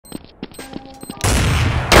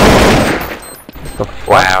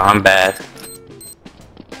Wow, I'm bad.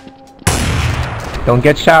 Don't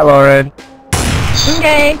get shot, Lauren.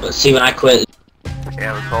 Okay. Let's see when I quit.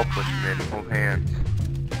 Yeah, let's all push him in. Hold hands.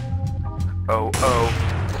 Oh, oh.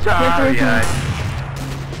 Sorry, guys.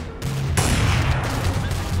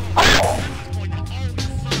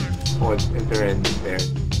 Oh, they're in there.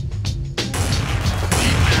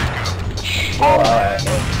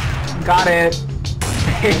 Got it.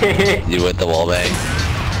 You with the wallbang?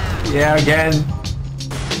 Yeah, again.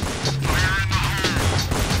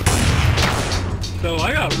 So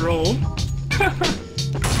I got rolled.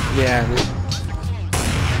 Yeah.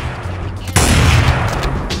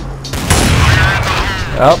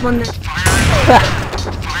 Oh.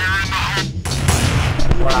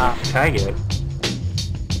 Wow. Tag it.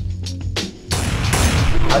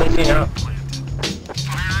 How does he know?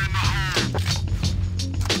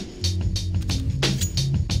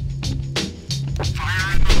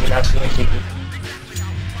 That's gonna keep it.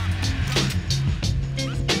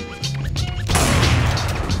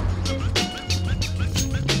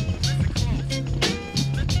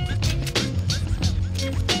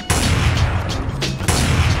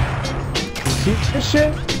 You see that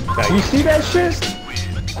shit? You see that shit?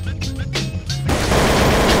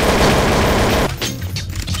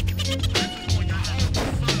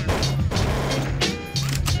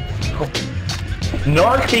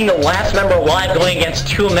 Narc being the last member alive going against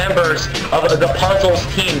two members of the Puzzles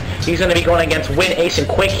team. He's going to be going against Win, Ace, and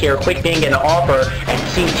Quick here. Quick being an offer and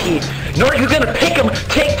CT. Narc, you're going to pick him,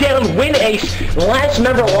 take down Win, Ace. Last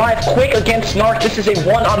member alive, Quick against Narc. This is a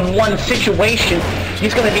one-on-one situation.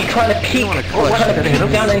 He's going to be trying to peek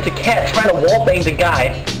down into Cat, trying to wallbang the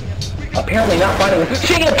guy. Apparently not finding him.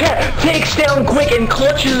 Shaking up Cat, takes down Quick and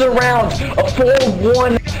clutches around. A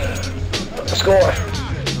 4-1 score.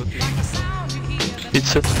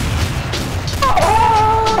 It's a...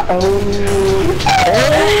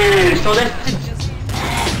 So that's...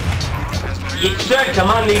 Yes sir, come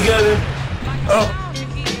on nigga. Oh.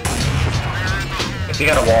 If you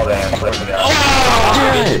got a wall bang, I'm flipping it out.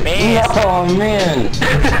 Oh man!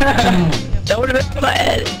 That would've been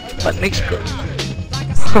bad. But makes good.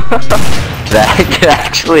 That could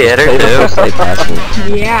actually hit her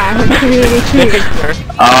too. Yeah, I'm really cute.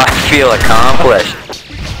 Oh, I feel accomplished.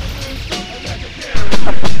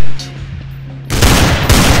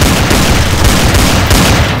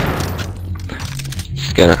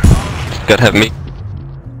 Gotta have me.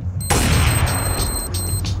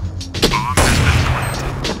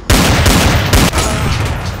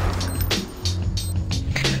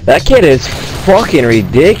 That kid is fucking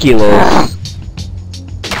ridiculous.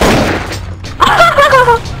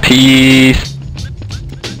 Peace.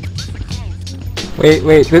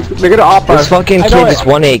 Wait, they're gonna offer. This fucking kid just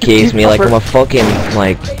 1AKs me like I'm a fucking,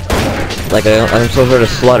 like I'm some sort of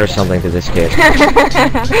slut or something to this kid.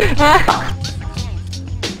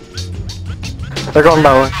 They're going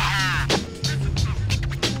that way.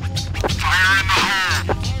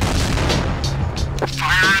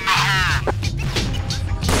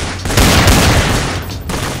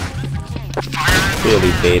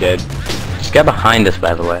 Really baited. Just get behind us,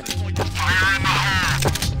 by the way.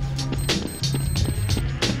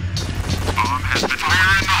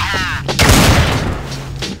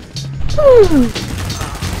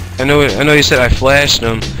 I know you said I flashed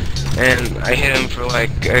him, and I hit him for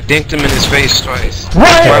like, I dinked him in his face twice.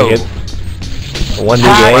 What? Bro. One DA?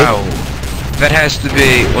 Wow. That has to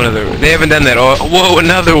be one of the, they haven't done that. Oh, whoa,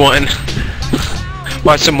 another one.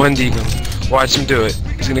 Watch him 1D him. Watch him do it.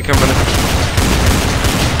 He's gonna come on the...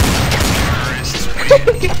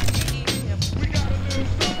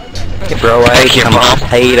 Bro, I ate some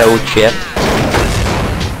potato chip.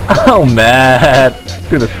 Oh man,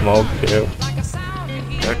 through the smoke too.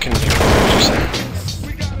 I can hear what you're saying.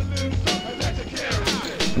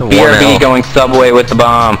 BRB going Subway with the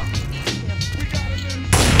bomb.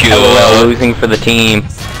 LOL losing for the team.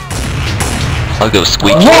 I'll go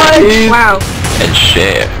squeak. What? Wow. And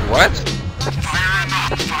share. What?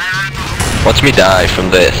 Watch me die from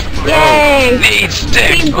this. Yay! Need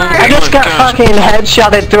stick. Teamwork. I just got fucking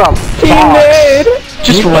headshotted through a box.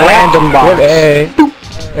 Just random box.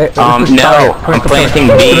 No, I'm planting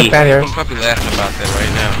B. I'm probably laughing about that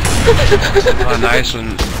right now. Oh, nice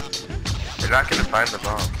one. We're not gonna find the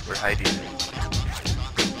bomb. We're hiding it.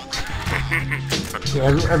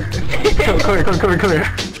 Come here.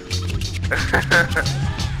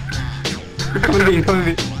 Come with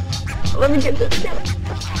me. Let me get this guy.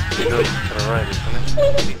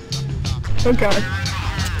 Oh god.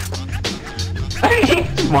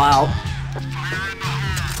 Wow.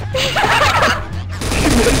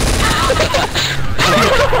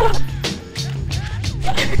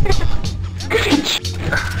 Good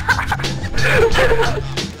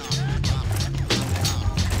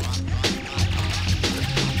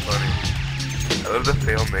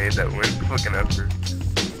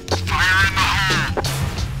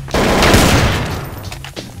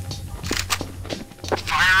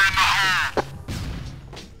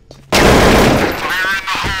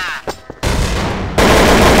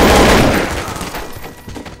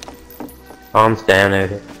Calms down out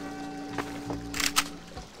here.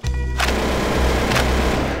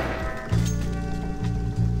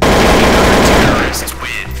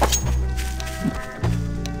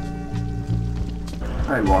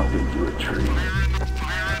 I walked into a tree.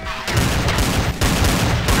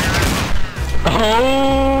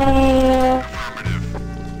 Oh!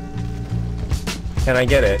 Can I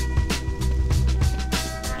get it?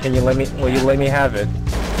 Can you let me, will you let me have it?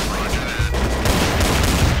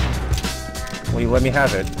 Will you let me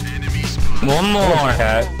have it? One more!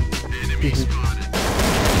 Cat.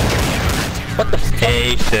 What the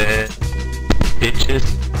hey shit. Bitches.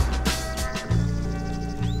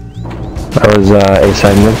 That was a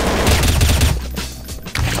segment.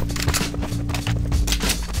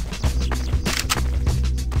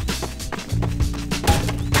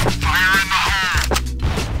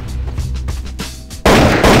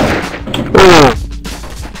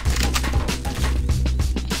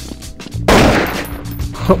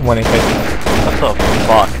 When it hit. What the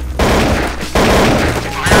fuck?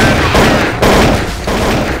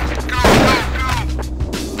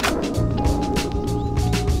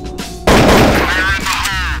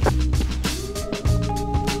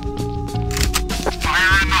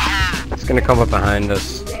 It's gonna come up behind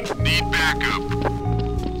us. Need backup.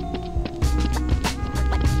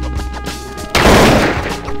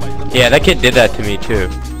 Yeah, that kid did that to me too.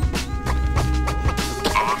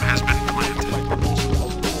 Bomb has been planted.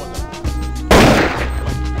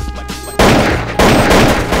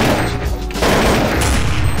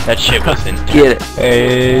 That shit was intense. Get it.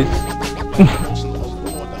 Hey.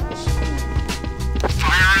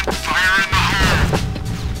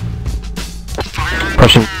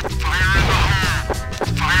 Pushing.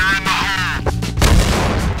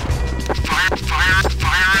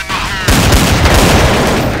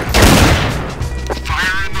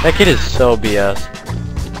 That kid is so BS.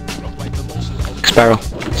 Sparrow.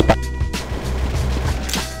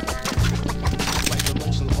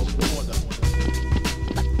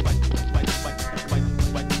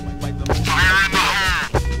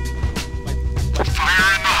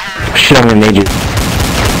 Shit, I'm gonna need you.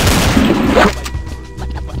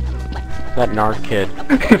 That Narc kid.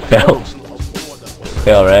 Fail.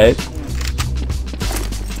 Fail, right?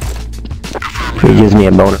 He gives me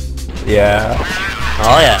a boner. Yeah.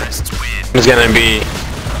 Oh yeah. It's gonna be.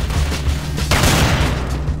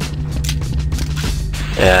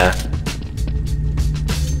 Yeah.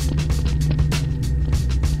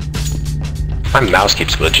 My mouse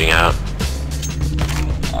keeps glitching out.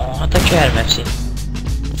 Oh, I thought you had him, FC.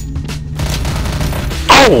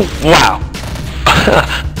 Oh, wow!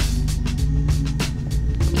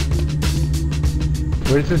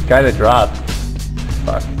 Where's this guy that dropped?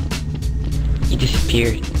 Fuck. He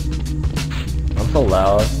disappeared. I'm so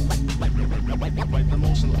loud.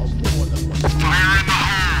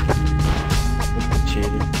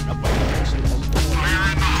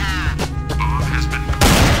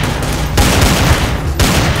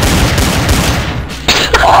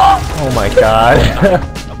 Oh my god.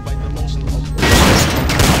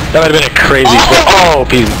 That would have been a crazy oh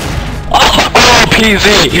PZ. Oh PZ!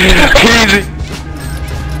 PZ!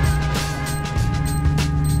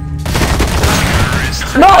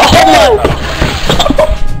 No!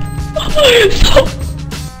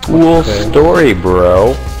 Cool story,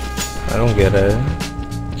 bro. I don't get it.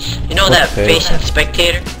 You know that Okay. patient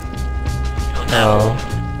spectator? You know that? Oh.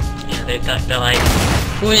 Yeah, they're like,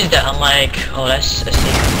 who is that? I'm like, oh, that's it.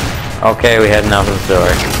 Okay, we had enough of the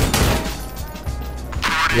story.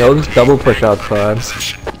 Yo, just double push outside.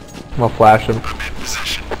 I'm gonna flash him.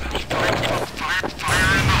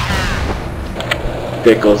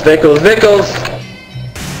 Vickles, Vickles, Vickles!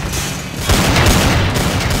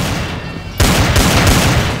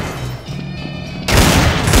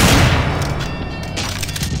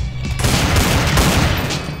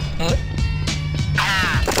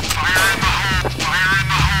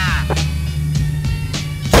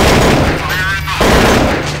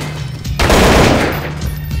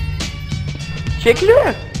 Shake your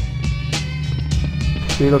ass!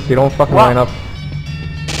 See, look, you don't fucking line up.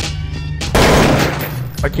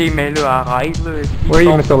 Ok, mais là, arrête, là. Where are you,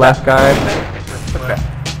 Mr. Last Guy?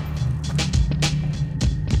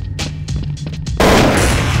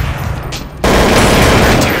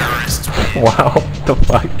 Wow, what the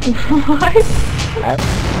fuck? What?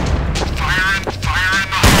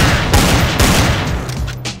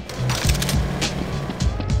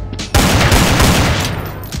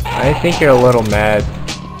 I think you're a little mad.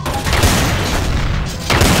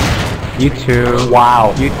 You too.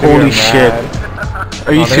 Wow. You too. Holy are shit. mad.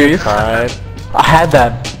 Are you Oh, they serious? tried. I had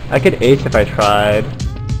that. I could ace if I tried.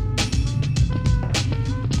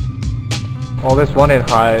 Oh, this one in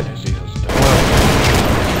hide.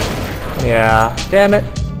 Yeah. Damn it.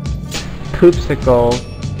 Poopsicle.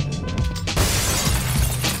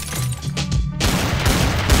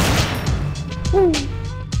 Woo.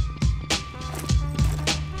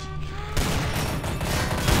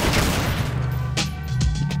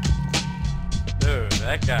 Dude,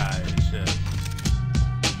 that guy is just...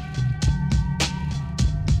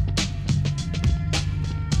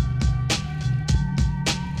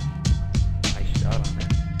 I shot on it.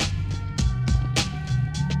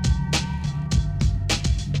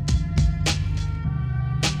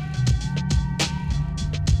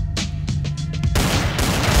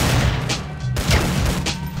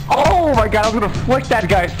 Oh my god, I was gonna flick that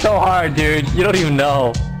guy so hard, dude. You don't even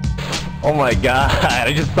know. Oh my god,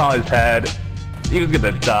 I just saw his head. He was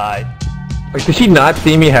gonna die. Like, did she not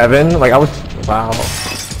see me heaven? Like, I was... Wow.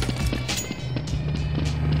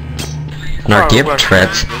 Narc, you have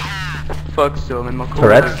tourettes? Fuck still in my core.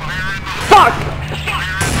 Tourettes? Fuck!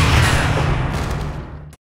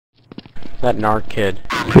 That Narc kid.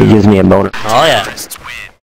 He gives me a boner. Oh yeah.